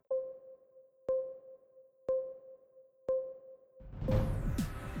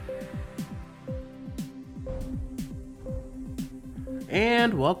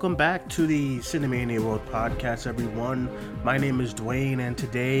And welcome back to the Cinemania World Podcast, everyone. My name is Dwayne, and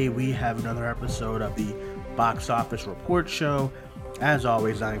today we have another episode of the Box Office Report Show. As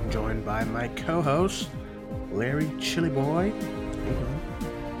always, I'm joined by my co-host, Larry Chili Boy.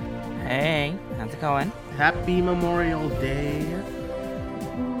 Hey, how's it going? Happy Memorial Day.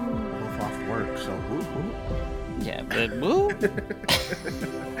 Both off work, so whoop whoop. Yeah, but woo.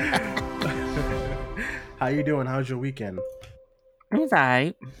 How you doing? How's your weekend? It's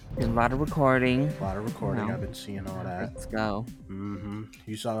alright. There's a lot of recording. I've been seeing all that. Let's go. Mm-hmm.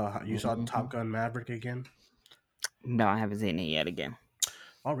 You saw Top Gun Maverick again? No, I haven't seen it yet again.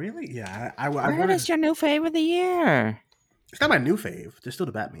 Oh, really? Yeah. I heard it's your new fave of the year. It's not my new fave. It's still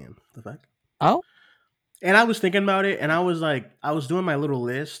the Batman. The fuck? Oh? And I was thinking about it, and I was doing my little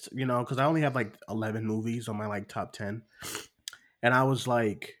list, because I only have 11 movies on my top 10. And I was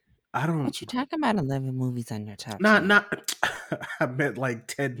like, What you talking about 11 movies on your top 10? 10? Not I meant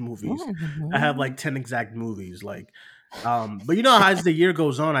 10 movies. I have 10 exact movies. But as the year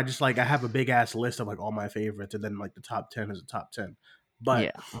goes on, I have a big ass list of all my favorites, and then the top 10 is the top 10. But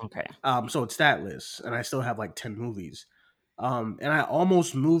yeah, okay. So it's that list, and I still have 10 movies. And I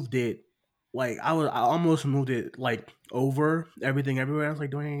almost moved it. I almost moved it over Everything Everywhere. I was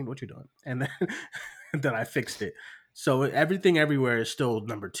like, Dwayne, what you doing? And then I fixed it. So Everything Everywhere is still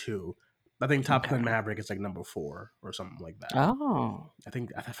number 2. I think Top Gun Maverick is number 4 or something like that. Oh,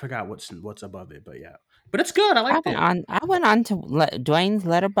 I forgot what's above it, but yeah, but it's good. I liked it. I went on to Dwayne's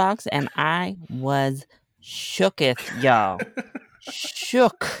Letterboxd, and I was shooketh, y'all.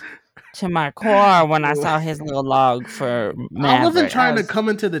 Shook to my core when I saw his little log for Maverick. I wasn't trying to come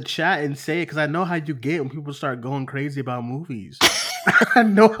into the chat and say it because I know how you get when people start going crazy about movies. I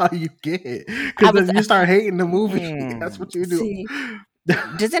know how you get because then you start hating the movie. That's what you do. See,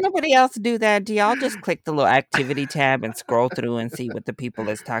 does anybody else do that? Do y'all just click the little activity tab and scroll through and see what the people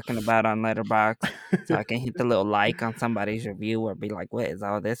is talking about on Letterboxd, so I can hit the little like on somebody's review or be like, what is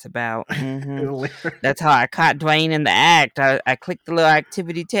all this about? That's how I caught Dwayne in the act. I clicked the little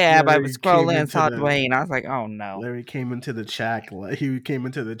activity tab. Larry I was scrolling and saw Dwayne. I was like, oh no. Larry came into the chat. He came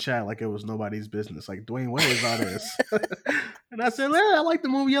into the chat like it was nobody's business. Like, Dwayne, what is all this? And I said, Larry, I like the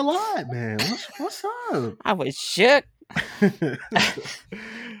movie a lot, man. What's up? I was shook.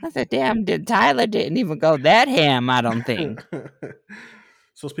 I said, damn, Tyler didn't even go that ham, I don't think.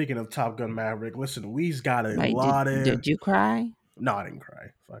 So speaking of Top Gun Maverick, listen, we's got a lot of... Did you cry? No, I didn't cry.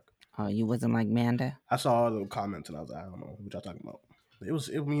 Fuck. Oh, you wasn't like Manda? I saw all the comments and I was like, I don't know what y'all talking about. It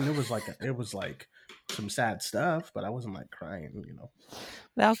was like some sad stuff, but I wasn't crying,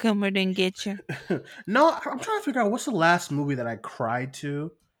 Val Kilmer didn't get you? No, I'm trying to figure out what's the last movie that I cried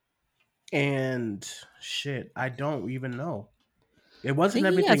to. And shit, I don't even know. It wasn't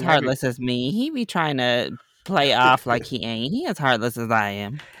everything. He as heartless as me. He be trying to play off like he ain't. He as heartless as I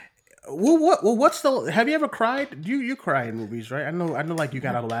am. Well, have you ever cried? You cry in movies, right? I know you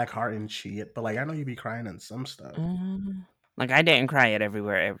got a black heart and shit, but I know you be crying on some stuff. I didn't cry at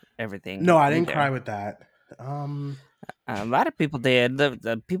everything. No, I didn't cry with that. A lot of people did.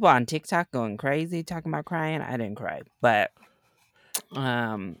 The people on TikTok going crazy talking about crying. I didn't cry, but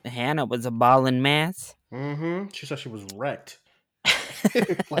Hannah was a bawling mess. Mm-hmm. She said she was wrecked.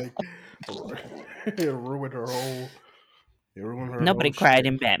 It ruined her whole. Nobody cried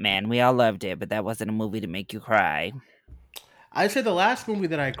in Batman. We all loved it, but that wasn't a movie to make you cry. I'd say the last movie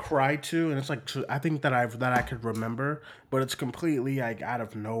that I cried to, and it's I think that I could remember, but it's completely out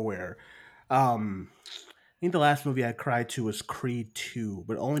of nowhere. I think the last movie I cried to was Creed 2,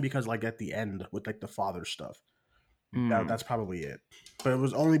 but only because at the end with the father stuff. That's probably it. But it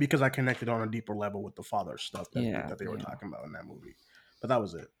was only because I connected on a deeper level with the father stuff that they were talking about in that movie. But that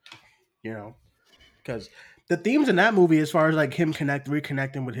was it. Because the themes in that movie, as far as him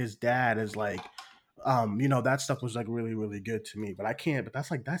reconnecting with his dad, is that stuff was really, really good to me. But I can't. But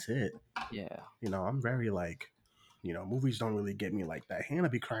that's it. Yeah. I'm very movies don't really get me like that. Hannah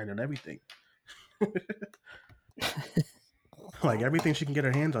be crying on everything. Everything she can get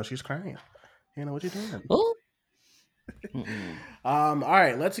her hands on, she's crying. Hannah, what you doing? Oh. All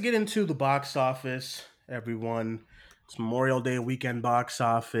right, let's get into the box office, everyone. It's Memorial Day weekend box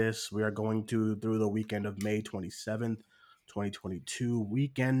office. We are going through the weekend of May 27th, 2022,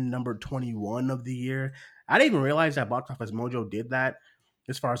 weekend number 21 of the year. I didn't even realize that Box Office Mojo did that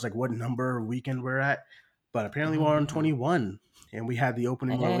as far as what number weekend we're at, but apparently we're on 21, and we had the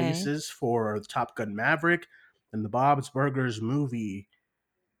opening releases for Top Gun Maverick and the Bob's Burgers movie.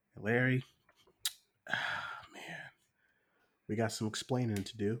 Larry, we got some explaining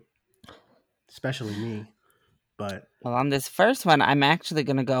to do, especially me. But on this first one, I'm actually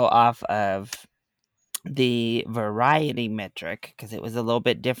going to go off of the variety metric because it was a little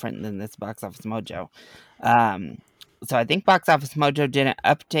bit different than this Box Office Mojo. Um, so I think Box Office Mojo didn't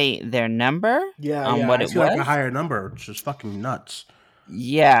update their number Yeah, on yeah. what I it see like a was. higher number. It's just fucking nuts.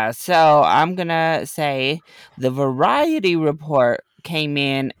 Yeah, so I'm gonna say the Variety report came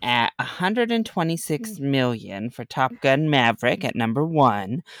in at 126 million for Top Gun Maverick at number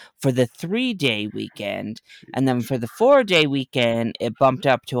one for the 3 day weekend, and then for the 4 day weekend, it bumped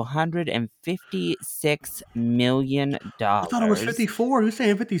up to 156 million I thought it was dollars. 54. You're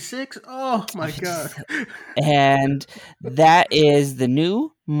saying 56? Oh my god. And that is the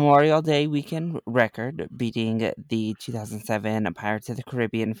new Memorial Day weekend record, beating the 2007 Pirates of the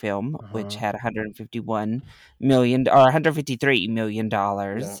Caribbean film, which Uh-huh. had 151 million or 153 million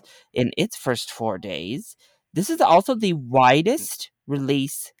Yeah. dollars in its first 4 days. This is also the widest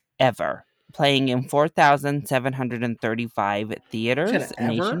release ever, playing in 4,735 You theaters said ever?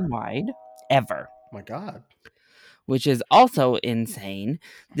 nationwide. Ever, My god. which is also insane.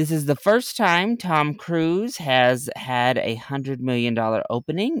 This is the first time Tom Cruise has had $100 million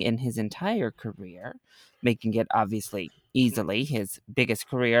opening in his entire career, making it obviously easily his biggest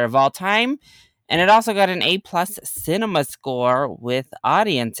career of all time. And it also got an A+ cinema score with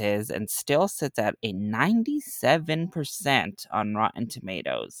audiences and still sits at a 97% on Rotten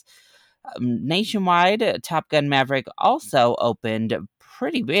Tomatoes. Nationwide, Top Gun Maverick also opened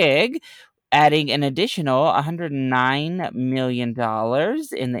pretty big, adding an additional $109 million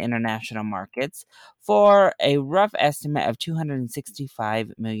in the international markets for a rough estimate of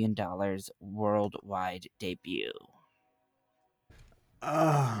 $265 million worldwide debut.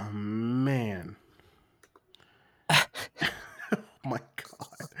 Oh man. My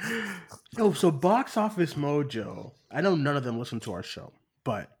god. Oh, so Box Office Mojo. I know none of them listen to our show,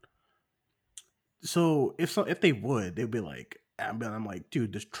 but if they would, they'd be like, I'm like,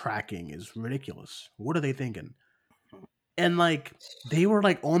 dude, this tracking is ridiculous. What are they thinking? And like, they were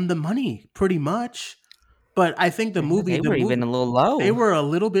like on the money, pretty much. But I think Yeah, they the were even movie, a little they low. were a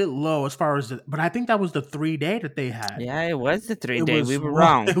little bit low as far as, but I think that was the 3 day that they had. Yeah, it was the three It day. was We were one.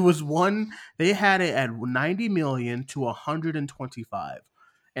 wrong. It was one. They had it at 90 million to 125,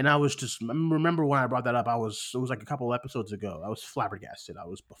 and I was just remember when I brought that up. It was like a couple episodes ago. I was flabbergasted. I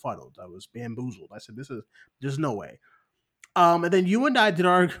was befuddled. I was bamboozled. I said, there's no way." And then you and I did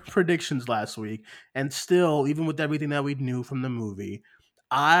our predictions last week, and still, even with everything that we knew from the movie,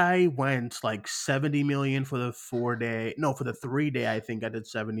 I went like 70 million for the 4 day. No, for the 3 day, I think I did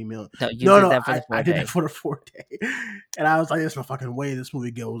 70 million. No, you No, did no, that for the I four did that day. for the 4 day. And I was like, there's no fucking way this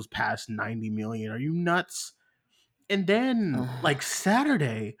movie goes past 90 million. Are you nuts? And then, like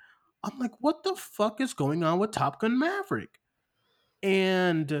Saturday, I'm like, what the fuck is going on with Top Gun Maverick?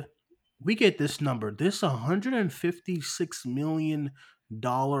 And we get this number. This $156 million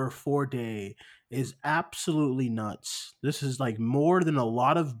 4 day is absolutely nuts. This is like more than a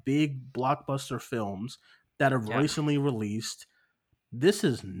lot of big blockbuster films that have Yeah. recently released. This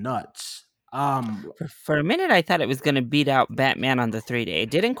is nuts. For a minute, I thought it was going to beat out Batman on the 3 day. It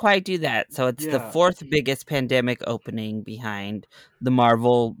didn't quite do that. So it's the Yeah. fourth biggest pandemic opening behind the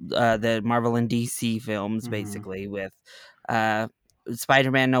Marvel and DC films, Hmm. basically, with uh,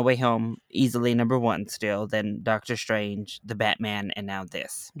 Spider Man No Way Home, easily number one still, then Doctor Strange, the Batman, and now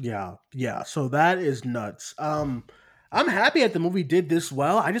this. Yeah, yeah. So that is nuts. I'm happy that the movie did this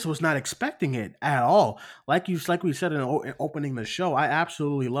well. I just was not expecting it at all. Like we said in opening the show, I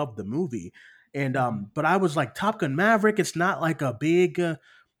absolutely loved the movie, and Mhm. but I was like Top Gun Maverick. It's not like a big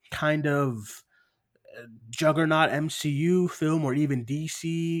kind of juggernaut MCU film or even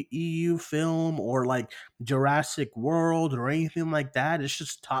DC EU film or like Jurassic World or anything like that. It's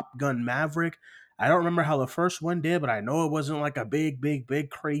just Top Gun Maverick. I don't remember how the first one did, but I know it wasn't like a big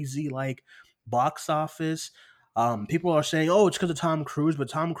crazy like box office. People are saying, "Oh, it's because of Tom Cruise," but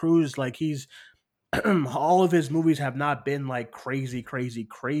Tom Cruise, like he's all of his movies have not been like crazy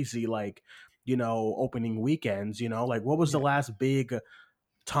like opening weekends. Like what was the Yeah. last big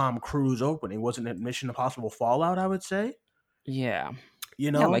Tom Cruise opening? Wasn't it Mission Impossible Fallout? I would say. Yeah. You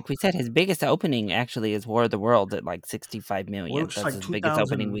Yeah, know, like we said, his biggest opening actually is War of the Worlds at like 65 well, it million. was just That's like his biggest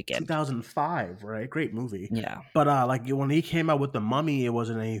opening 2000, weekend. 2005, right? Great movie. Yeah. But like when he came out with The Mummy, it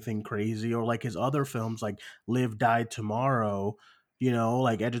wasn't anything crazy. Or like his other films, like Live, Die Tomorrow.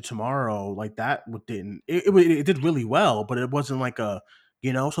 Like Edge of Tomorrow, like that didn't it did really well, but it wasn't like a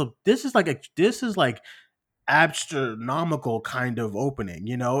So this is like astronomical kind of opening,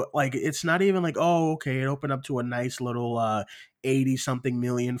 like it's not even like, oh, okay, it opened up to a nice little 80 something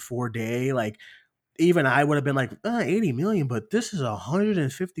million 4 day. Like even I would have been like 80 million, but this is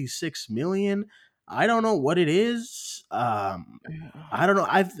 156 million. I don't know what it is. I don't know.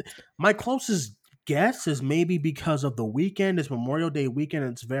 I've My closest guess is maybe because of the weekend. It's Memorial Day weekend.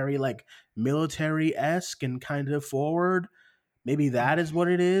 It's very like military esque and kind of forward. Maybe that is what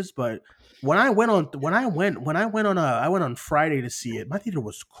it is. But I went on Friday to see it. My theater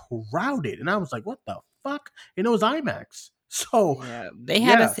was crowded, and I was like, "What the fuck?" And it was IMAX. So Yeah, they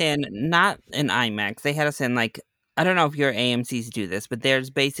had yeah. us in not in IMAX. They had us in like I don't know if your AMC's do this, but there's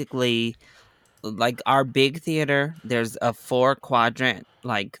basically like our big theater. There's a four quadrant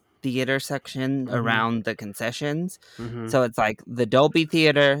like theater section Hmm. around the concessions. Hmm. So it's like the Dolby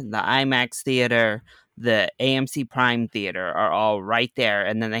Theater, the IMAX Theater, the AMC Prime Theater are all right there,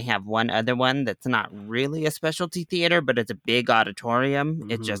 and then they have one other one that's not really a specialty theater, but it's a big auditorium.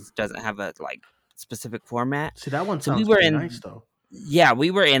 It Hmm. just doesn't have a like specific format. See, that one So we sounds were pretty nice in though. yeah, we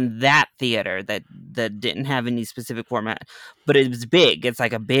were in that theater that didn't have any specific format, but it was big. It's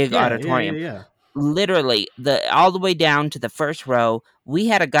like a big Yeah, yeah, yeah, auditorium. yeah. Literally, the all the way down to the first row. We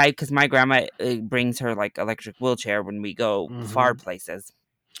had a guy because my grandma brings her like electric wheelchair when we go far Hmm. places.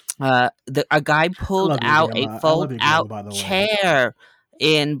 A guy I pulled love your out a grandma. I love fold your grandma, out by the way. chair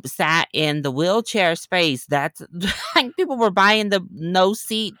and sat in the wheelchair space. That's like people were buying the no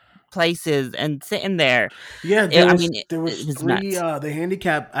seat places and sitting there. Yeah, I mean, there it was was three nuts. the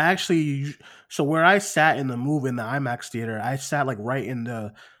handicap. I actually so where I sat in the move in the IMAX theater, I sat like right in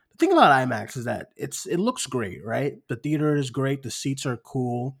the thing about IMAX is that it looks great, right? The theater is great, the seats are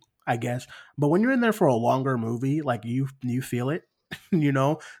cool, I guess. But when you're in there for a longer movie, like you feel it, you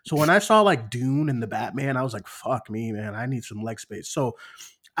know? So when I saw like Dune and the Batman, I was like, fuck me, man, I need some leg space. So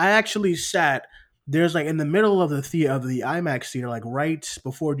I actually sat there's like in the middle of the IMAX theater, like right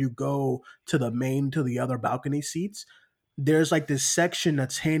before you go to the other balcony seats. There's like this section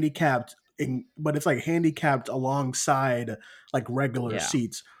that's handicapped, but it's like handicapped alongside like regular Yeah,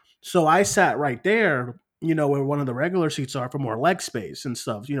 seats. So I sat right there, where one of the regular seats are for more leg space and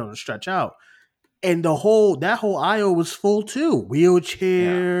stuff, to stretch out, and that whole aisle was full too, yeah.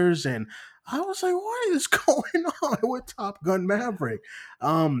 wheelchairs, and I was like, what is going on with Top Gun Maverick?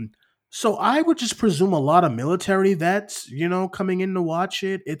 um so I would just presume a lot of military vets, coming in to watch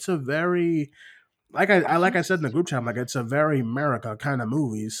it. It's a very, like I said in the group chat, I'm like, it's a very America kind of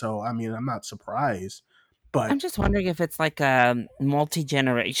movie, so I mean, I'm not surprised, but I'm just wondering if it's like a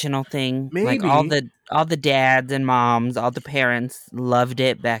multi-generational thing. Like maybe, all the dads and moms, all the parents loved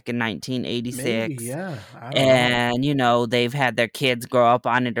it back in maybe, 1986. yeah, I don't know. And they've had their kids grow up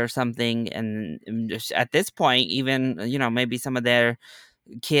on it or something, and just at this point even maybe some of their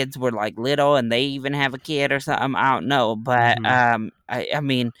kids were like little and they even have a kid or something. I don't know, but Hmm. I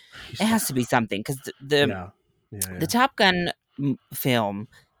mean He's it has to be something because yeah, yeah, the yeah. Top Gun film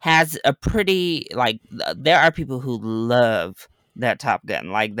has a pretty like there are people who love that Top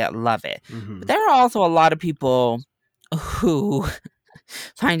Gun, like that love it. But Hmm. there are also a lot of people who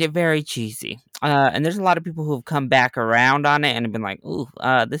find it very cheesy. And there's a lot of people who have come back around on it and have been like, "Ooh,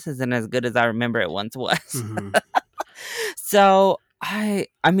 this isn't as good as I remember it once was." Hmm. So I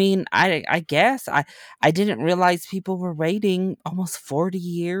guess I didn't realize people were waiting almost 40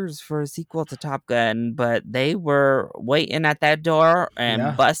 years for a sequel to Top Gun, but they were waiting at that door and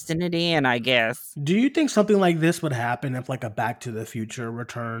Yeah. busting it in, I guess. Do you think something like this would happen if like a Back to the Future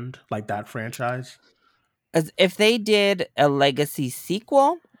returned, like that franchise? As if they did a legacy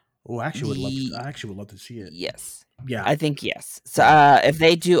sequel, Oh, ye- I actually would love to see it. yes. Yeah, I think yes. So yeah. if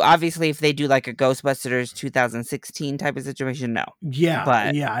they do obviously if they do like a Ghostbusters 2016 type of situation, no. Yeah,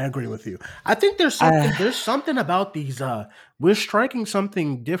 But yeah, I agree with you. I think uh there's something about these we're striking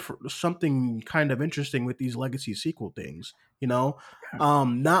something different, something kind of interesting with these legacy sequel things, you know?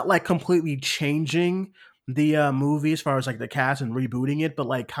 Not like completely changing the movie as far as like the cast and rebooting it, but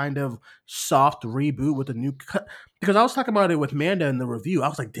like kind of soft reboot with a new cut, because I was talking about it with Manda in the review. I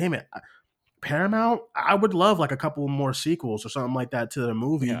was like, "Damn it. Paramount, I would love like a couple more sequels or something like that to the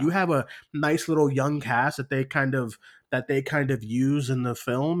movie. yeah. You have a nice little young cast that they kind of use in the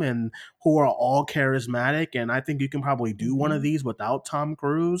film and who are all charismatic, and I think you can probably do one of Mhm. these without Tom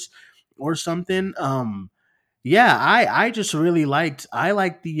Cruise or something. Yeah, I just really I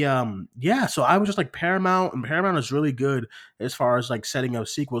liked the yeah, so I was just like Paramount, and Paramount is really good as far as like setting up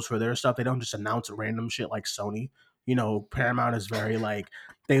sequels for their stuff. They don't just announce random shit like Sony. Paramount is very like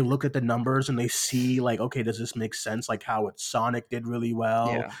they look at the numbers and they see like, okay, does this make sense? Like how it Sonic did really well.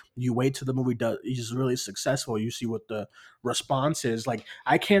 Yeah. You wait till the movie does is really successful. You see what the response is. Like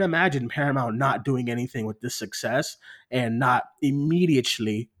I can't imagine Paramount not doing anything with this success and not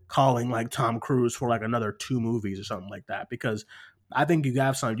immediately calling like Tom Cruise for like another two movies or something like that, because I think you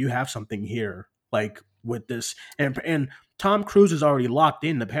have something here like with this, and Tom Cruise is already locked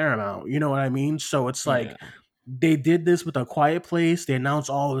into Paramount, you know what I mean? So it's like Yeah. they did this with A Quiet Place. They announced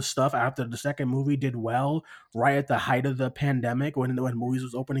all this stuff after the second movie did well, right at the height of the pandemic when movies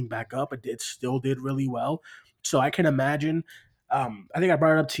was opening back up. It still did really well. So I can imagine. I think I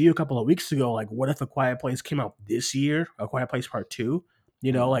brought it up to you a couple of weeks ago. Like, what if A Quiet Place came out this year? A Quiet Place Part Two.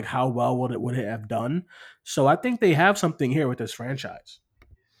 You know, like how well would it have done? So I think they have something here with this franchise.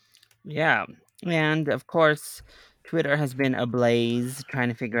 Yeah. And of course, Twitter has been ablaze trying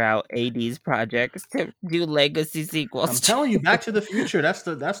to figure out AD's projects to do legacy I'm sequels to. telling you, Back to the Future. That's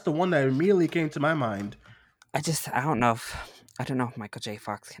the one that immediately came to my mind. I don't know if Michael J.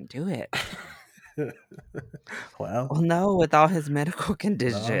 Fox can do it. Well, Well, no, with all his medical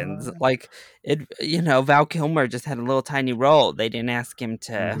conditions. no, Like Val Kilmer just had a little tiny role. They didn't ask him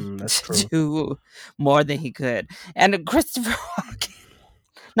to, that's to true. do more than he could. And Christopher Walken,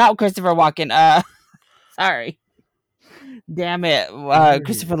 not Christopher Walken, sorry. Damn it.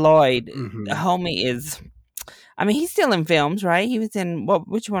 Christopher Lloyd, Hmm. homie is I mean, he's still in films, right? He was in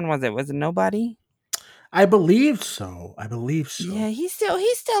which one was it? Was it Nobody? I believe so. I believe Yeah, so.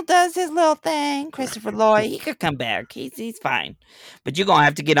 he still does his little thing. Christopher Lloyd, he could come back. He's fine. But you're gonna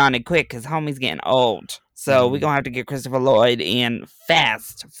have to get on it quick because homie's getting old. So we're Hmm. gonna have to get Christopher Lloyd in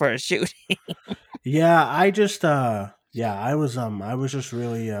fast for a shoot. Yeah, yeah, I was just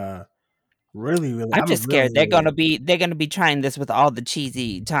really really I'm I'm just really scared really they're gonna be trying this with all the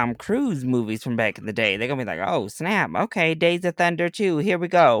cheesy Tom Cruise movies from back in the day. They're gonna be like, oh snap, okay, Days of Thunder 2, here we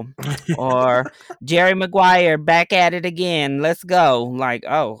go. Or Jerry Maguire back at it again. Let's go. Like,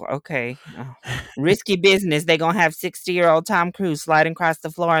 oh, okay. Oh. Risky business. They're gonna have 60-year-old Tom Cruise sliding across the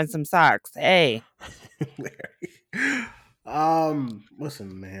floor in some socks. Hey.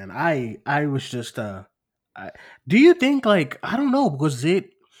 listen, man. I was just I, do you think, like, I don't know, because it's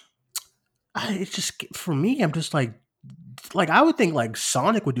just for me, I'm just like I would think like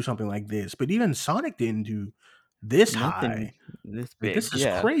Sonic would do something like this, but even Sonic didn't do this Nothing high. this Like, big. this is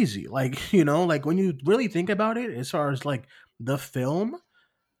Yeah. crazy. Like, like when you really think about it, as far as like the film,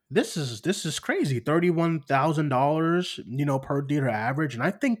 this is crazy. $31,000, per theater average, and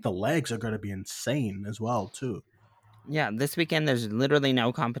I think the legs are going to be insane as well too. Yeah. This weekend there's literally no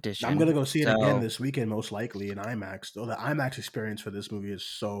I'm gonna competition. go see it again So this weekend, most likely in IMAX. Though the IMAX experience for this movie is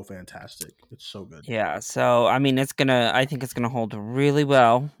so fantastic. It's so good. yeah, so I mean I think it's gonna hold really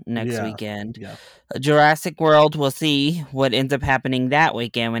well next Yeah, weekend. yeah. Jurassic World, we'll see what ends up happening that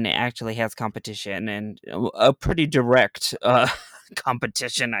weekend when it actually has competition and a pretty direct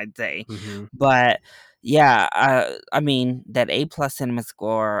competition, I'd say. Hmm. But yeah, I mean that A+ cinema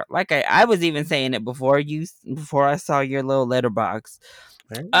score. Like I was even saying it before I saw your little letterbox.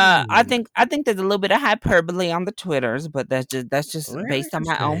 Hey, I think there's a little bit of hyperbole on the Twitters, but that's just Larry's based on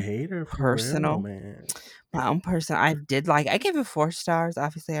just a hater for real, personal man. my own person. I gave it 4 stars.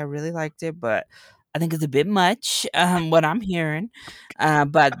 Obviously, I really liked it, but I think it's a bit much. What I'm hearing,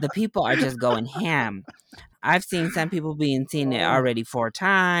 but the people are just going ham. I've seen some people being seen it Oh. already 4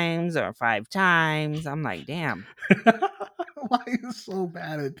 times or 5 times. I'm like, damn. Why you so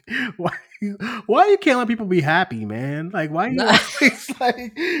bad at why you can't let people be happy, man? Like, why you always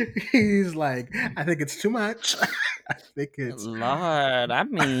like he's like, I think it's too much. I think it's Lord, I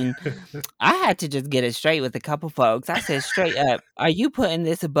mean, I had to just get it straight with a couple folks. I said straight up, "Are you putting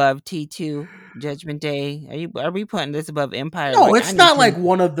this above T2 Judgment Day? Are we putting this above Empire? no, Like, I it's need not to." like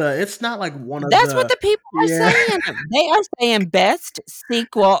one of That's what the the people are yeah. saying. They are saying best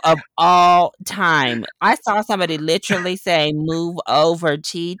sequel of all time. I saw somebody literally say, "Move over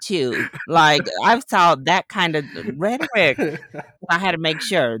T2." Like I saw that kind of rhetoric. I had to make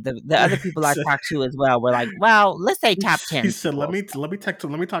sure the other people I So, talked to as well were like, "Well, let's say top he 10 said, sequels." let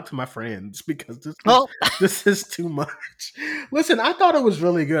me talk to my friends because this is Oh, this is too much." Listen, I thought it was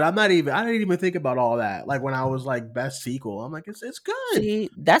really good. I didn't even think about all that. Like when I was like best sequel, I'm like, it's good. see,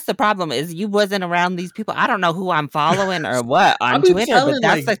 that's the problem is you wasn't around these people. I don't know who I'm following or what I on be Twitter, but telling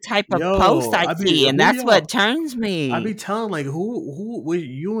that's like, the type of post yo, I I be see, and who that's what y'all turns I be me. telling like who with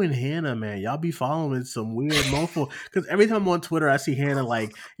you and Hannah, man, y'all be following some weird mofo. Because every time I'm on Twitter, I see Hannah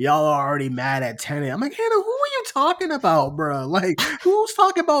like, y'all are already mad at Tenet. I'm like, Hannah, who are you talking about, bro? Like, who's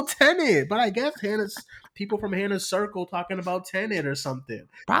talking about Tenet? But I guess Hannah's people from Hannah's circle talking about Tenet or something. And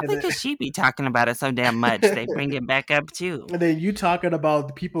Probably then because she be talking about it so damn much, they bring it back up too. and then you talking about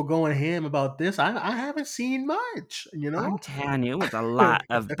the people going ham about this. I haven't seen much, I'm telling you, it was a lot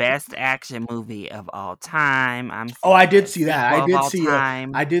of best action movie of all time. I'm Oh, I seeing did best see that. sequel of all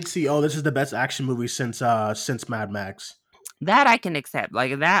time. I did see. Oh, this is the best action movie since Mad Max. That I can accept.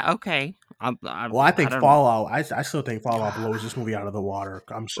 Like that, okay. Well, I I think don't. Fallout. I still think Fallout blows this movie out of the water.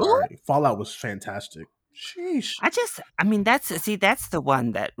 I'm Ooh, sorry. Fallout was fantastic. Sheesh. I mean, that's the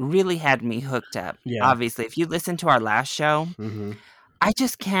one that really had me hooked up. Yeah. Obviously, if you listen to our last show, Hmm. I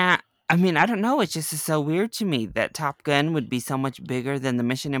just can't. I mean, I don't know. It's just so weird to me that Top Gun would be so much bigger than the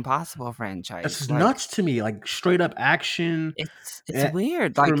Mission Impossible That's franchise. just Like, nuts to me. Like straight up action. it's Eh,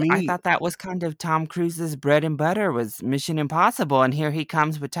 weird. for Like, I me, thought that was kind of Tom Cruise's bread and butter was Mission Impossible, and here he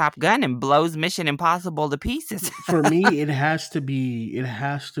comes with Top Gun and blows Mission Impossible to pieces. it has to be. It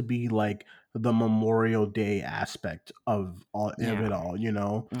has to be like the Memorial Day aspect of Yeah. it all. You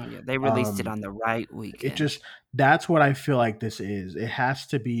know. Oh, yeah. They released it Um, on the right it weekend. just that's what I feel like this is. It has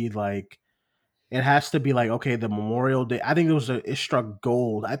to be like, okay, the Memorial Day. I think it struck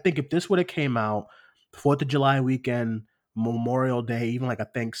gold. I think if this would have came out 4th of July weekend, Memorial Day, even like a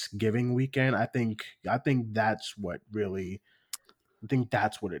Thanksgiving weekend, I think that's what really I think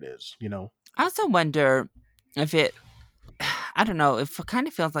that's what it is, you know. I also wonder if it I don't know, it kind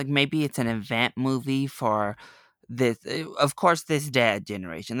of feels like maybe it's an event movie for of course, this dad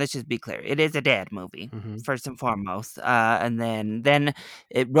generation. Let's just be clear. It is a dad movie, Hmm. first and foremost. And then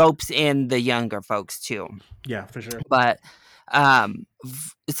it ropes in the younger folks too. Yeah, for sure. But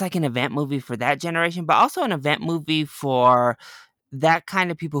it's like an event movie for that generation, but also an event movie for that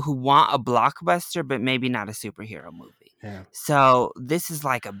kind of people who want a blockbuster, but maybe not a superhero movie. Yeah. So this is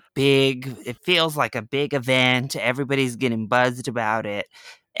like it feels like a big event. Everybody's getting buzzed about it.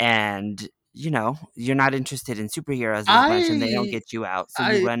 And, you're not interested in superheroes as much and they don't I get you out. So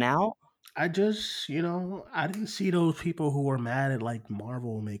you I run out. I just, I didn't see those people who were mad at like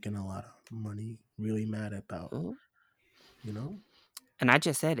Marvel making a lot of money really mad about, Ooh. you know? And I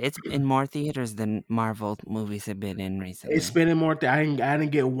just said it's in more theaters than Marvel movies have been in It's recently. spending more. I didn't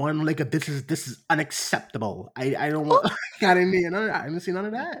get one lick of this is unacceptable. I don't want. I didn't see none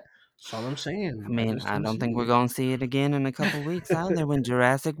of that. That's all I'm I saying. I mean, just I didn't don't see think we're it. going to see it again in a couple weeks either when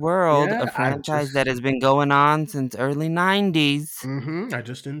Jurassic World, a Yeah, franchise that has been going on since early 90s. I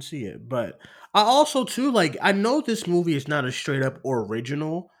just didn't see it. But I also too like. I know this movie is not a straight up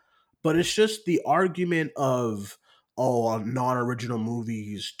original, but it's just the argument of non-original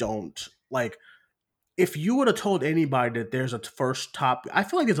movies don't like. If you would have told anybody that there's a first top, I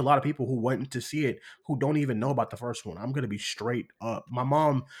feel like there's a lot of people who went to see it who don't even know about the first one. I'm gonna be straight up. My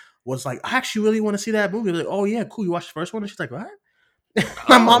mom was like, "I actually really want to see that movie." I was like, "Oh yeah, cool. You watched the first one?" And she's like, "What?"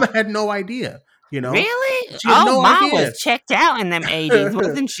 My mom Oh, had no idea. You know, really? she had Oh, no Ma was idea. checked out in them 80s,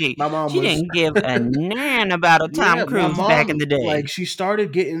 wasn't she? My mom She was didn't give a nan about a Yeah, Tom my Cruise back in mom the day. like she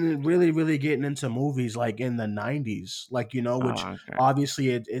started getting really, really getting into movies like in the '90s, like which Oh, okay.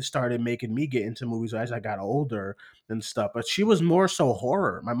 obviously it started making me get into movies as I got older and stuff. But she was more so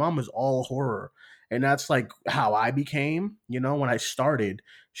horror. My mom was all horror, and that's like how I became. When I started,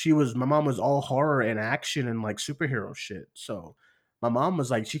 my mom was all horror and action and like superhero shit. So. My mom was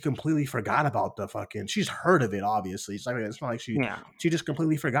like, she completely forgot about the fucking. She's heard of it, obviously. It's not like Yeah. she just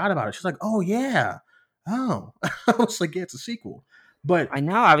completely forgot about it. She's like, oh yeah, oh, I was like, yeah, it's a sequel. But I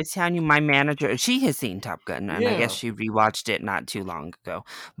know. I was telling you, my manager, she has seen Top Gun, and I guess yeah, she rewatched it not too long ago.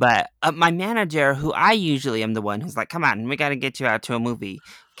 But my manager, who I usually am the one who's like, come on, we got to get you out to a movie,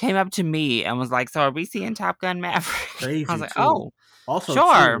 came up to me and was like, so are we seeing Top Gun Maverick? I was crazy like, too. oh, Also,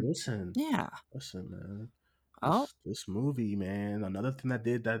 sure. too, listen, Yeah. listen, man. Oh, This movie, man. Another thing that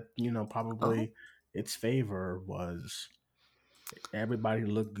did that, oh. probably its favor was everybody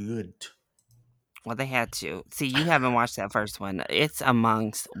looked good. Well, they had to. See, you haven't watched that first one. It's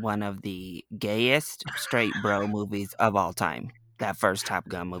amongst one of the gayest straight bro movies of all time. That first Top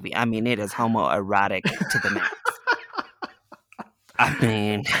Gun movie. I mean, it is homoerotic to the max. I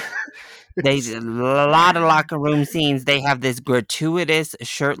mean, a lot of locker room scenes. They have this gratuitous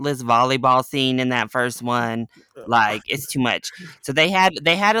shirtless volleyball scene in that first one. Like it's too much. So they had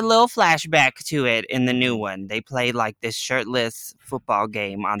a little flashback to it in the new Mhm. one. They played like this shirtless football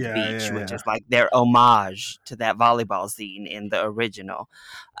game on the Yeah, beach, yeah, which yeah. is like their homage to that volleyball scene in the original.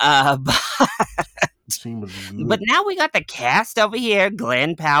 But, The scene was but good. now we got the cast over here: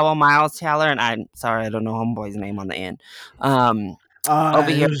 Glenn Powell, Miles Teller, and I'm sorry I don't know homeboy's name on the end. Um, over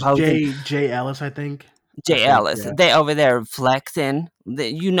It here was posing. J Ellis, I think. I Jay think, Ellis. yeah. They over there flexing.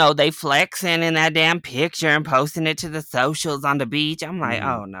 They flexing in that damn picture and posting it to the socials on the beach. I'm like,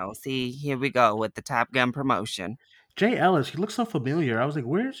 Mhm. oh no, see, here we go with the Top Gun promotion. Jay Ellis, he looks so familiar. I was like,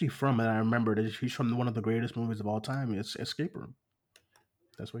 where is he from? And I remembered that he's from one of the greatest movies of all time. It's Escape Room.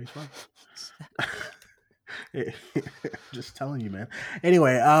 That's where he's from. Just telling you, man.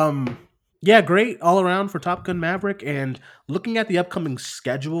 Anyway, yeah, great all around for Top Gun Maverick. And looking at the upcoming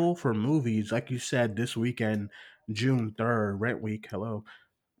schedule for movies, like you said, this weekend, June 3rd, Rent Week. Hello,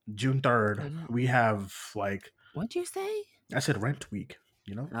 June 3rd. Oh, yeah. We have like What'd you say? I said Rent Week.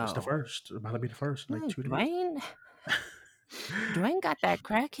 It's the Oh, first. It's about to be the first in like no, 2 days. Dwayne got that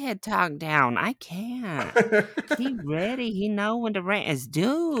crackhead talk down. I can't. He ready. He know when the rent is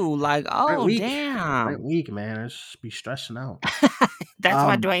due. Like, Rent oh week, rent damn. week, man. I just be stressing out. That's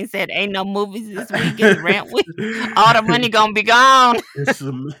why Um, Dwayne said, "Ain't no movies this week. It's rent week. All the money gonna be gone." it's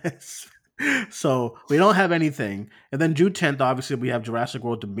a mess. So we don't have anything, and then June 10th, obviously, we have Jurassic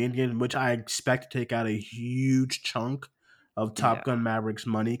World Dominion, which I expect to take out a huge chunk of Top Yeah, Gun Maverick's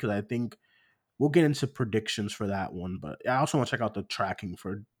money because I think we'll get into predictions for that one. But I also want to check out the tracking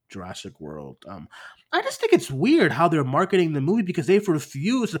for Jurassic World. I just think it's weird how they're marketing the movie because they've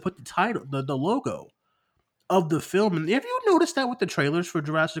refused to put the title, the logo of the film. And have you noticed that with the trailers for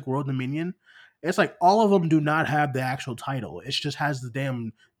Jurassic World Dominion? It's like all of them do not have the actual title. It just has the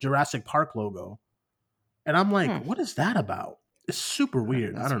damn Jurassic Park logo. And I'm like, hmm, what is that about? It's super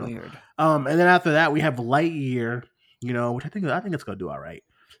weird. I that's don't know. weird. And then after that we have Lightyear, which I think it's gonna do all right.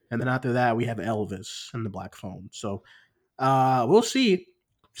 And then after that we have Elvis and the Black Phone. So we'll see.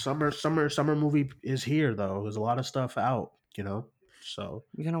 Summer movie is here though. There's a lot of stuff out. So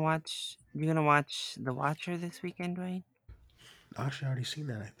You gonna watch The Watcher this weekend, Dwayne? actually I already seen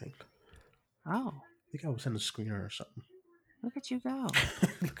that, I think. Oh, I think I was in the screener or something. look at you go.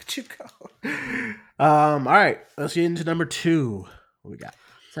 Look at you go. All right, let's get into number two. What we got?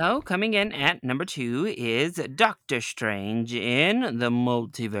 So, coming in at number 2 is Doctor Strange in the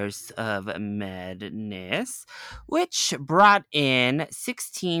Multiverse of Madness, which brought in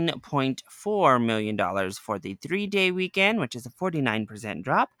 $16.4 million for the 3-day weekend, which is a 49%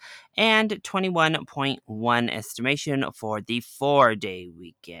 drop, and 21.1 estimation for the 4-day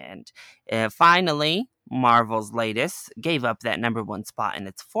weekend. Finally, Marvel's latest gave up that number 1 spot in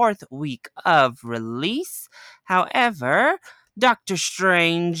its 4th week of release. However, Doctor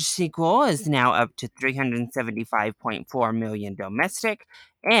Strange sequel is now up to 375.4 million domestic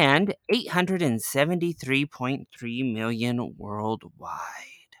and 873.3 million worldwide.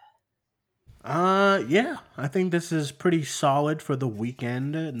 Yeah, I think this is pretty solid for the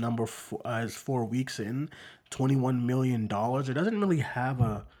weekend. Number four is 4 weeks in, $21 million. It doesn't really have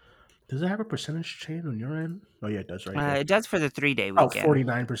a. Does it have a percentage change on your end? Oh yeah, it does right here. It does for the 3-day Oh, weekend.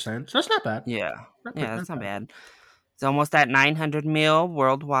 49%. So that's not bad. Yeah. Not, Yeah, not that's not bad. bad. It's almost at 900 mil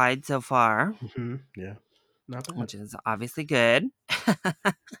worldwide so far, Yeah, not bad. which is obviously good.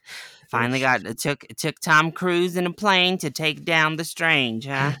 Finally It's it took Tom Cruise in a plane to take down the Strange,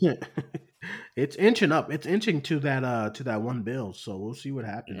 huh? it's inching up. It's inching to that 1 bill. So we'll see what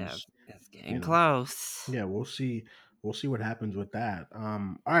Yeah, happens. it's You getting know, close. yeah, we'll see. We'll see what happens with that.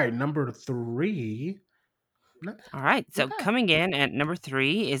 All right, number three. Not bad. All right, Not so bad. coming in at number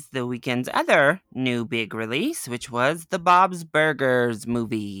 3 is the weekend's other new big release, which was the Bob's Burgers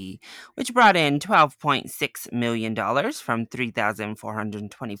movie, which brought in $12.6 million from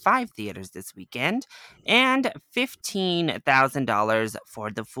 3,425 theaters this weekend and $15,000 for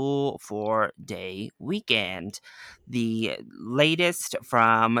the full 4-day weekend. The latest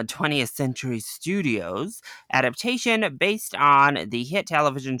from 20th Century Studios adaptation based on the hit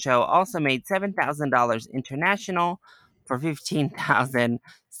television show also made $7,000 international for 15,007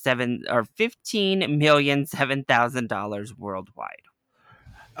 worldwide.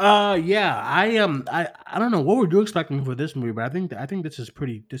 Yeah, I don't know what were you expecting for this movie, but I think this is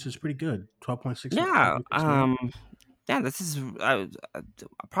pretty good. 12.6 Yeah, 12.6 mil. yeah, this is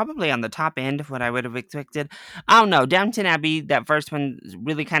probably on the top end of what I would have expected. I don't know. Downton Abbey, that first one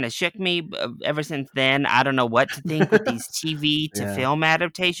really kind of shook me. Ever since then, I don't know what to think with these TV to Yeah, film yeah.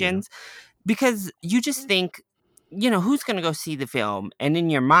 adaptations. Because you just think, who's going to go see the film? And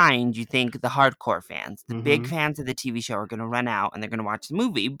in your mind, you think the hardcore fans, the big Mm-hmm. fans of the TV show are going to run out and they're going to watch the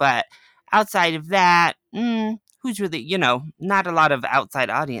movie. But outside of that, who's really, not a lot of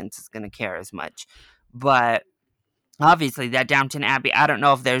outside audience is going to care as much. But obviously, that Downton Abbey, I don't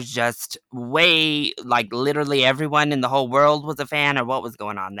know if there's just way, like literally everyone in the whole world was a fan or what was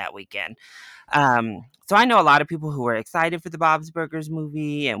going on that weekend. So I know a lot of people who were excited for the Bob's Burgers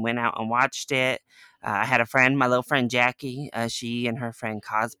movie and went out and watched it. I had a friend, my little friend Jackie. She and her friend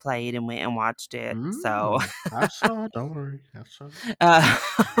cosplayed and went and watched it. So, I saw. Don't worry, I saw. uh,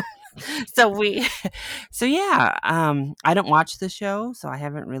 so we, so yeah. I don't watch the show, so I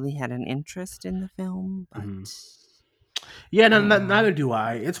haven't really had an interest in the film. But Hmm. Yeah, no, uh, neither do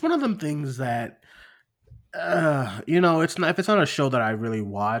I. It's one of them things that it's not if it's not a show that I really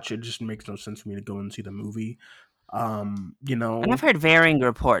watch, it just makes no sense for me to go and see the movie. Um, you and I've know, heard varying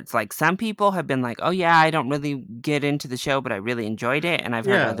reports. Like some people have been like, "Oh yeah, I don't really get into the show, but I really enjoyed it." And I've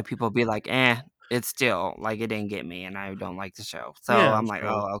heard yeah, other people be like, "Eh, it's still like it didn't get me, and I don't like the show." So yeah. I'm like, So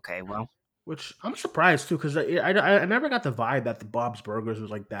 "Oh, okay, well." Which I'm surprised too, because I never got the vibe that the Bob's Burgers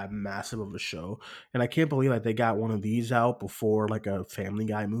was like that massive of a show, and I can't believe that they got one of these out before like a Family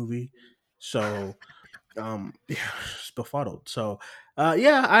Guy movie. So yeah, just befuddled. So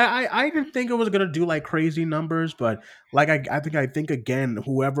yeah, I didn't think it was gonna do like crazy numbers, but like I think again,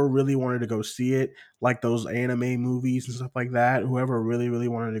 whoever really wanted to go see it, like those anime movies and stuff like that, whoever really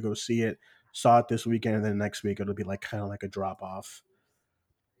wanted to go see it, saw it this weekend, and then next week it'll be like kind of like a drop off,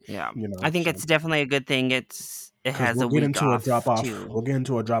 Yeah. you I know. think So it's definitely a good thing it because has we'll a get week into a drop off off. too. We'll get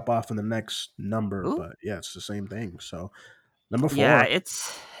into a drop off in the next number, Ooh. but yeah, it's the same thing. So number Yeah, 4.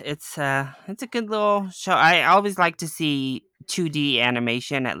 it's a good little show. I always like to see 2D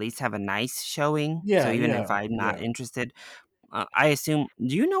animation at least have a nice showing. So Yeah, even if yeah, I'm not yeah. interested, I assume.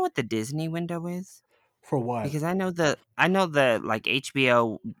 Do you know what the Disney window is? For what? Because I know the like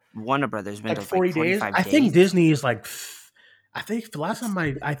HBO Warner Brothers Like window is like 40 days? 45 I think days. Disney is like. I think the last It's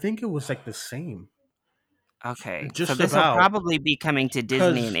time I think it was like the same, okay. So just this will about probably be coming to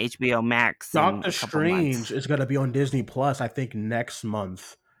Disney and because HBO Max in Doctor a couple Strange months. is gonna be on Disney Plus. I think next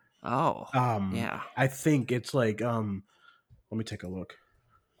month. Oh, yeah. I think it's like Let me take a look.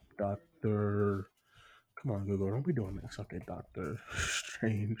 Doctor, come on Google, don't be doing this. Okay, Doctor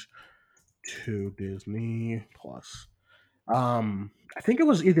Strange to Disney Plus. I think it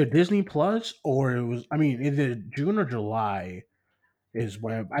was either Disney Plus or it was. I mean, either June or July is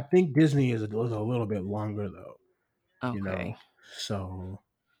when I think Disney was a little bit longer though. You Okay. know, so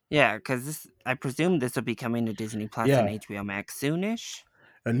Yeah, because I presume this will be coming to Disney Plus and yeah. HBO Max soonish.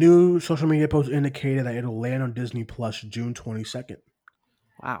 A new social media post indicated that it'll land on Disney Plus June 22nd.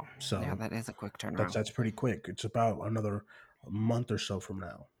 Wow. Yeah, So that is a quick that's turnaround. that's pretty quick. It's about another month or so from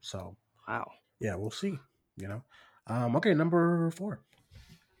now. So Wow. yeah, we'll see. You know. Okay, number 4.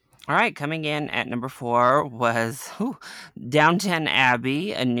 All right, coming in at number 4 was Downton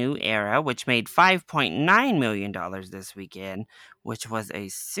Abbey, A New Era, which made $5.9 million this weekend, which was a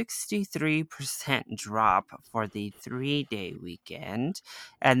 63% drop for the 3-day weekend.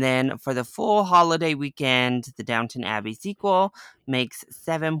 And then for the full holiday weekend, the Downton Abbey sequel makes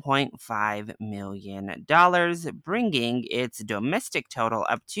 $7.5 million, bringing its domestic total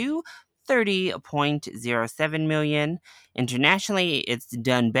up to 30.07 million. Internationally, it's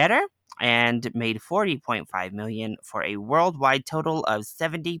done better and made 40.5 million for a worldwide total of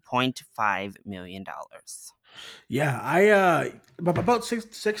 $70.5 million. Yeah, about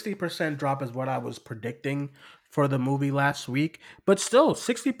 60% drop is what I was predicting for the movie last week, but still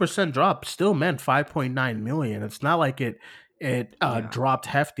 60% drop still meant 5.9 million. It's not like it Yeah. dropped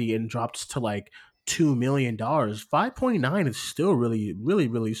hefty and dropped to like $2 million. 5.9 is still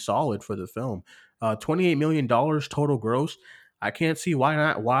really solid for the film. $28 million total gross. I can't see why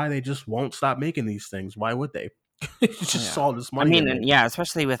not. Why they just won't stop making these things? Why would they? It's just Yeah. all this I money they're mean, and making. yeah,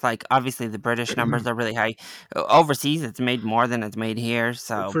 especially with like obviously the British numbers are really high. Overseas, it's made more than it's made here.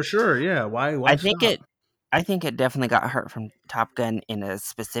 So For sure, yeah. Why I think stop? it, I think it definitely got hurt from Top Gun in a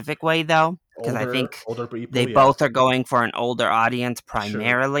specific way, though, because I think Older they people, yeah, both are going for an older audience sure,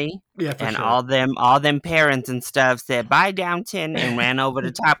 primarily, yeah, for and sure. all them parents and stuff said bye Downton and ran over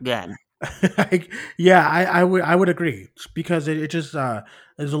to Top Gun. Yeah, I would agree because it just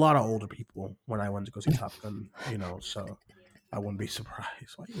there's a lot of older people when I went to go see Top Gun, so I wouldn't be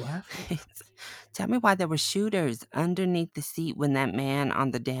surprised. Why are you laughing? Tell me why there were shooters underneath the seat when that man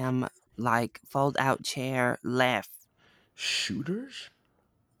on the damn like fold out chair left. Shooters,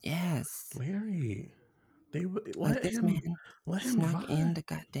 Yes. Larry. Like this man let him snuck in vibe, the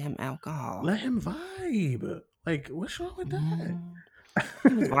goddamn alcohol. let him vibe. Like, what's wrong with that? Mm.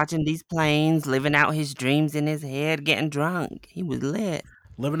 He was watching these planes, living out his dreams in his head, getting drunk. He was lit.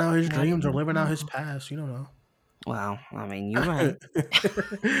 Living out his And I dreams or didn't living out his know. past, you don't know. Well, I mean, you're right.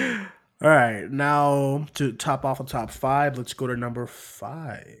 All right, now to top off the top 5, let's go to number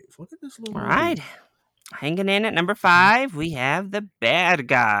 5. Look at this little All movie. right. Hanging in at number 5, we have The Bad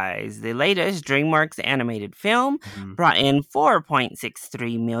Guys. The latest DreamWorks animated film Mhm. brought in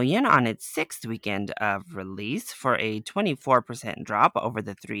 4.63 million on its 6th weekend of release for a 24% drop over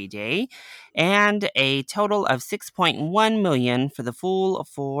the 3-day and a total of 6.1 million for the full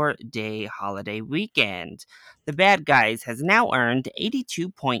 4-day holiday weekend. The Bad Guys has now earned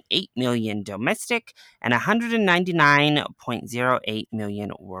 82.8 million domestic and 199.08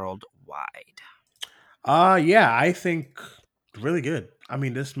 million worldwide. Yeah, I think really good. I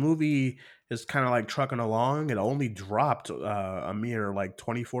mean, this movie is kind of like trucking along. It only dropped a mere like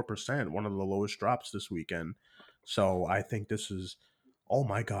 24%, one of the lowest drops this weekend. So I think this is. Oh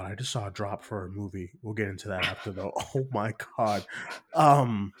my god! I just saw a drop for a movie. We'll get into that after though. Oh my god.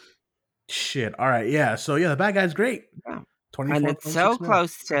 Um, shit. All right. Yeah. So yeah, the bad guy's great. And it's so 24.6 mil.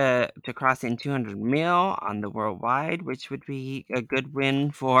 close to crossing 200 mil on the worldwide, which would be a good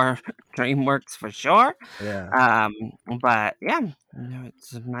win for DreamWorks for sure. Yeah. Um, but yeah,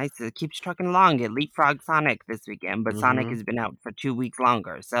 it's nice. It keeps trucking along. It leapfrogged Sonic this weekend, but Sonic Mhm. has been out for 2 weeks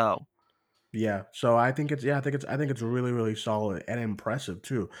longer. So Yeah. So I think it's really, really solid and impressive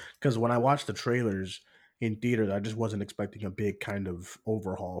too. Because when I watched the trailers in theaters, I just wasn't expecting a big kind of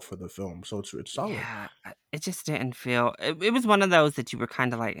overhaul for the film. So it's solid. yeah, it just didn't feel. It was one of those that you were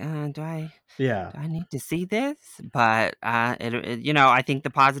kind of like, Yeah. do I need to see this? But I think the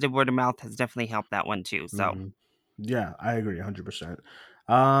positive word of mouth has definitely helped that one too. So. Mhm. Yeah, I agree 100%.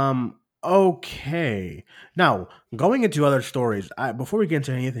 Okay. Now, going into other stories, before we get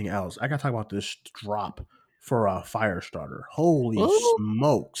into anything else, I got to talk about this drop for a fire starter. Holy Ooh.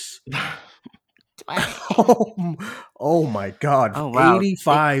 smokes. Dang. Oh, oh my god, Oh wow, it's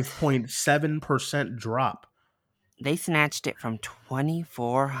 85.7% drop. they snatched it from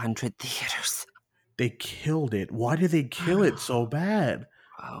 2,400 theaters. They killed it. Why did they kill it so bad?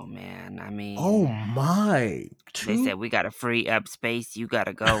 Oh man, I Oh mean, my. they said Two we gotta free up space. You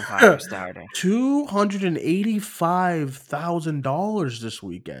gotta go, Firestarter. $285,000 this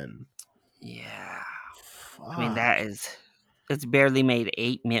weekend. Yeah, I mean Fuck. that is it's barely made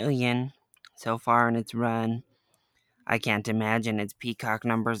 8 million so far in its run. I can't imagine its Peacock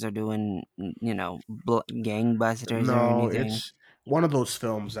numbers are doing, gangbusters or No, anything. it's one of those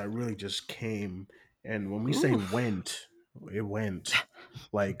films that really just came, and when we say Oof. went, it went.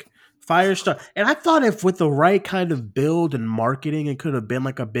 Like Firestar, and I thought if with the right kind of build and marketing, it could have been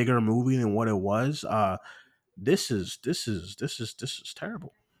like a bigger movie than what it was. This is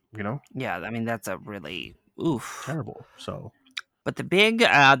terrible. You know, Yeah, I mean that's a really oof. terrible. So But the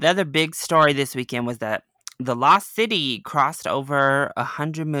other big story this weekend was that The Lost City crossed over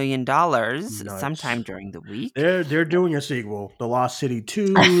 $100 million sometime nice. during the week. They're doing a sequel, The Lost City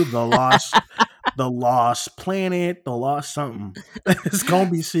 2, The Lost Planet, The Lost something. It's gonna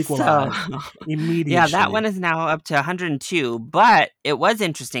be So, sequelized yeah, that immediately. one is now up to 102. But it was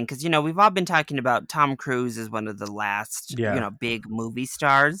interesting because, we've all been talking about Tom Cruise as one of the last, Yeah, big movie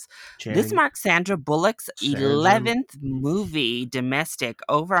stars. This Channing, marks Sandra Bullock's Sandra. 11th movie domestic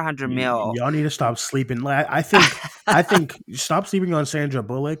over 100 mil. Y'all need to stop sleeping. I think stop sleeping on Sandra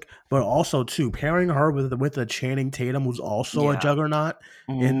Bullock, but also too pairing her with a Channing Tatum, who's also a Yeah. juggernaut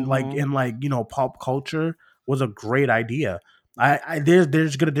Hmm. in pop culture, was a great idea. They're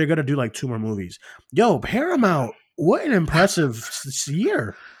gonna do like two more movies. Yo, Paramount, what an impressive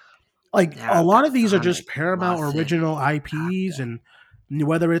year! Like a Yeah, lot of these are Sonic, just Paramount Lost original City, Top IPs, Gun. and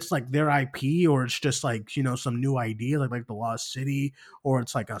whether it's like their IP or it's just like some new idea like the Lost City, or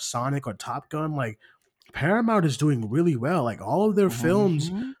it's like a Sonic or Top Gun. Like Paramount is doing really well. Like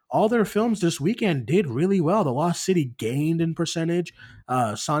Mhm. all their films this weekend did really well. The Lost City gained in percentage.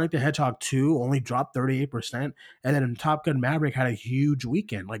 Sonic the Hedgehog 2 only dropped 38%, and then Top Gun Maverick had a huge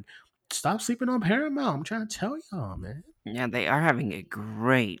weekend. Like stop sleeping on Paramount. I'm trying to tell y'all, man. Yeah, they are having a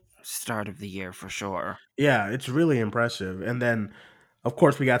great start of the year for sure. Yeah, it's really impressive. And then, of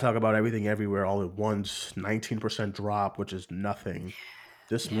course, we got to talk about everything everywhere all at once. 19% drop, which is nothing.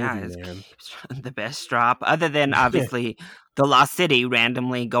 This Yeah, movie, it man. keeps the best drop other than Yeah, obviously The Lost City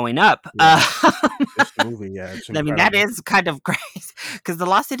randomly going up. yeah. This movie, yeah, it's I mean, that incredible. is kind of crazy because The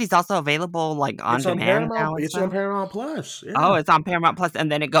Lost City is also available, like, on demand now and It's on stuff. Paramount Plus. Oh, Yeah. it's on Paramount Plus,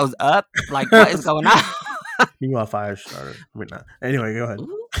 and then it goes up? Like, what is going on? Meanwhile, Firestarter. I mean, not. Anyway, go ahead.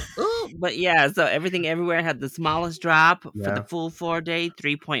 Ooh, ooh, but yeah, so Everything Everywhere had the smallest drop for the Yeah. full 4 day,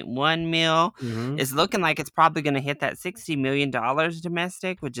 3.1 mil. Hmm. It's looking like it's probably going to hit that $60 million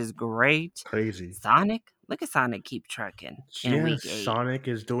domestic, which is great. Crazy. Sonic, look at Sonic keep trucking in Yeah, week 8. Sonic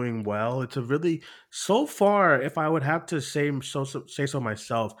is doing well. It's a really so far. If I would have to say so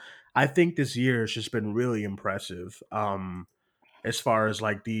myself, I think this year has just been really impressive. As far as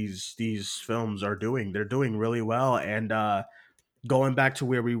like these films are doing, they're doing really well. And going back to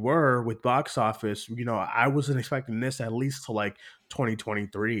where we were with box office, I wasn't expecting this at least to like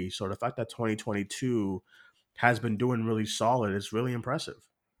 2023. So the fact that 2022 has been doing really solid is really impressive.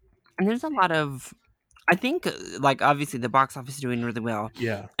 And there's a lot of, I think, like, obviously the box office is doing really well.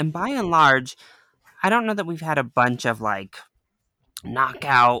 Yeah. And by and large, I don't know that we've had a bunch of like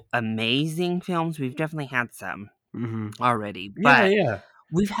knockout amazing films. We've definitely had some Hmm. already, Yeah. but Yeah.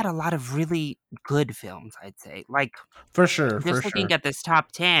 we've had a lot of really good films, I'd say. Like, For sure. For just looking sure. at this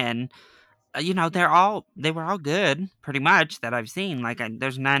top 10, they were all good pretty much that I've seen. Like,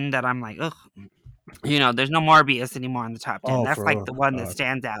 there's none that I'm like, ugh. There's no Morbius anymore in the top 10. Oh, That's for like the real. one that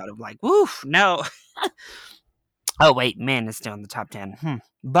stands out of like, woof, no. Oh wait, Man is still in the top 10.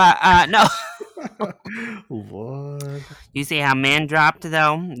 But no. What? You see how men dropped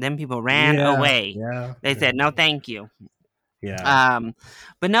though? Them people ran Yeah, away. yeah, They yeah, said no, thank you. yeah. Um,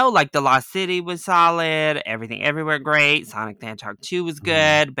 but no, like the Lost City was solid. Everything Everywhere great. Sonic the Hedgehog 2 was Mhm.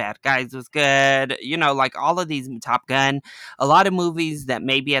 good. Bad Guys was good. Like all of these Top Gun, a lot of movies that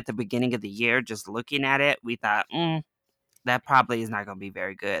maybe at the beginning of the year, just looking at it, we thought, that probably is not going to be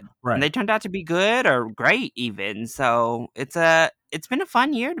very good. And they Right. turned out to be good or great even. So it's been a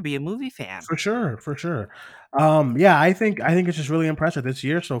fun year to be a movie fan. For sure, for sure. Yeah, I think it's just really impressive this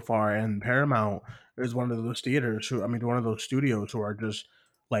year so far, and Paramount is one of those theaters who, I mean, one of those studios who are just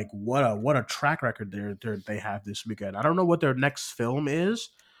like what a track record they have this weekend. I don't know what their next film is.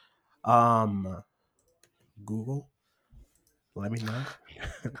 Um, Google, let me know.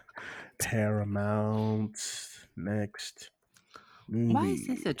 Paramount next Why is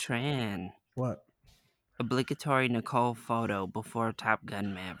this movie. a trend? What? Obligatory Nicole photo before Top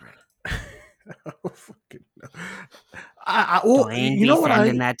Gun Maverick. Oh, fucking no. Well, Dwayne you be know what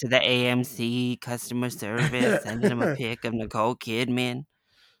sending I that to the AMC customer service, sending them a pic of Nicole Kidman.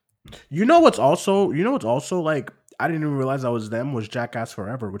 you know what's also like I didn't even realize that was them was Jackass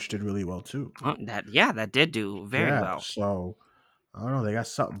Forever, which did really well too. Oh, that did do very Yeah, well. so I don't know, they got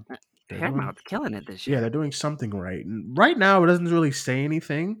something. They're doing Paramount's killing it this yeah, they're year. doing something right. And right now it doesn't really say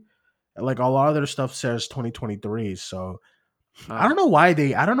anything. Like a lot of their stuff says 2023, so Oh, I don't know why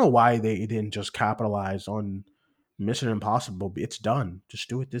they didn't just capitalize on Mission Impossible. It's done. Just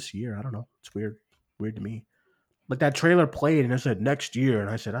do it this year. I don't know. It's weird. Weird to me. Like that trailer played and it said next year, and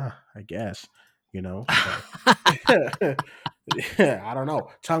I said, I guess, So yeah, I don't know.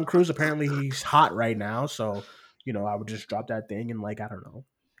 Tom Cruise apparently he's hot right now, so I would just drop that thing in like I don't know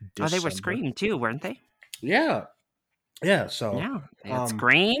oh, they were December. Scream too, weren't they? Yeah, yeah. So, Yeah, they had um,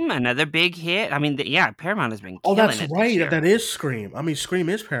 Scream, another big hit. I mean, yeah, Paramount has been oh, killing that's it this right. year. That is Scream. I mean, Scream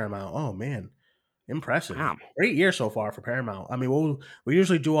is Paramount. Oh man, impressive. Wow. Great year so far for Paramount. I mean, we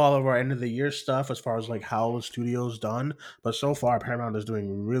usually do all of our end of the year stuff as far as like how the studio's done, but so far Paramount is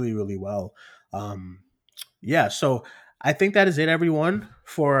doing really, really well. Um, yeah, so I think that is it, everyone,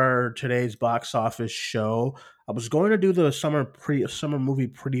 for today's box office show. I was going to do the summer movie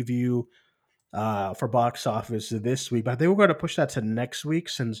preview for box office this week, but I think we're going to push that to next week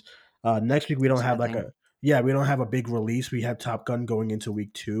since next week we don't have Sure like thing. we don't have a big release. We have Top Gun going into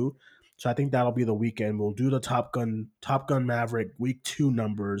week 2, so I think that'll be the weekend. We'll do the Top Gun Maverick week 2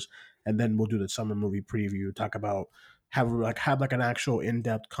 numbers, and then we'll do the summer movie preview. Talk about have like an actual in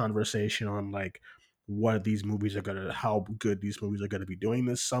depth conversation on like what these movies are gonna how good these movies are gonna be doing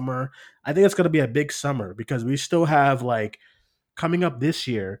this summer. I think it's gonna be a big summer because we still have like coming up this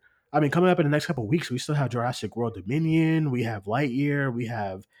year. I mean, coming up in the next couple of weeks, we still have Jurassic World Dominion. We have Lightyear. We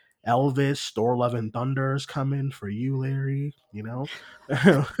have Elvis, Thor: Love and Thunder's coming for you, Larry.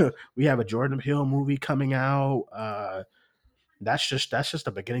 We have a Jordan Peele movie coming out. That's just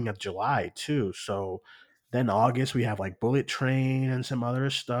the beginning of July too. So then August we have like Bullet Train and some other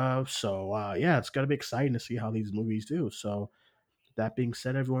stuff. So yeah, it's gonna be exciting to see how these movies do. So that being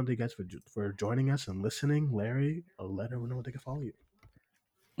said, everyone, thank you guys for joining us and listening. Larry, let everyone know where they can follow you.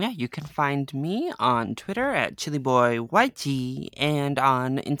 Yeah, you can find me on Twitter at ChiliBoyYT and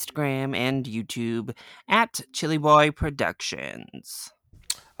on Instagram and YouTube at ChiliBoy Productions.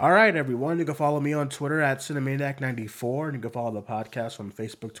 All right, everyone. You can follow me on Twitter at Cinemaniac94, and you can follow the podcast on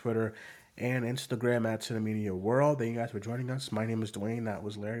Facebook, Twitter, and Instagram at Cinemania World. Thank you guys for joining us. My name is Dwayne. That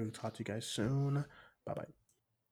was Larry. We'll talk to you guys soon. Bye bye.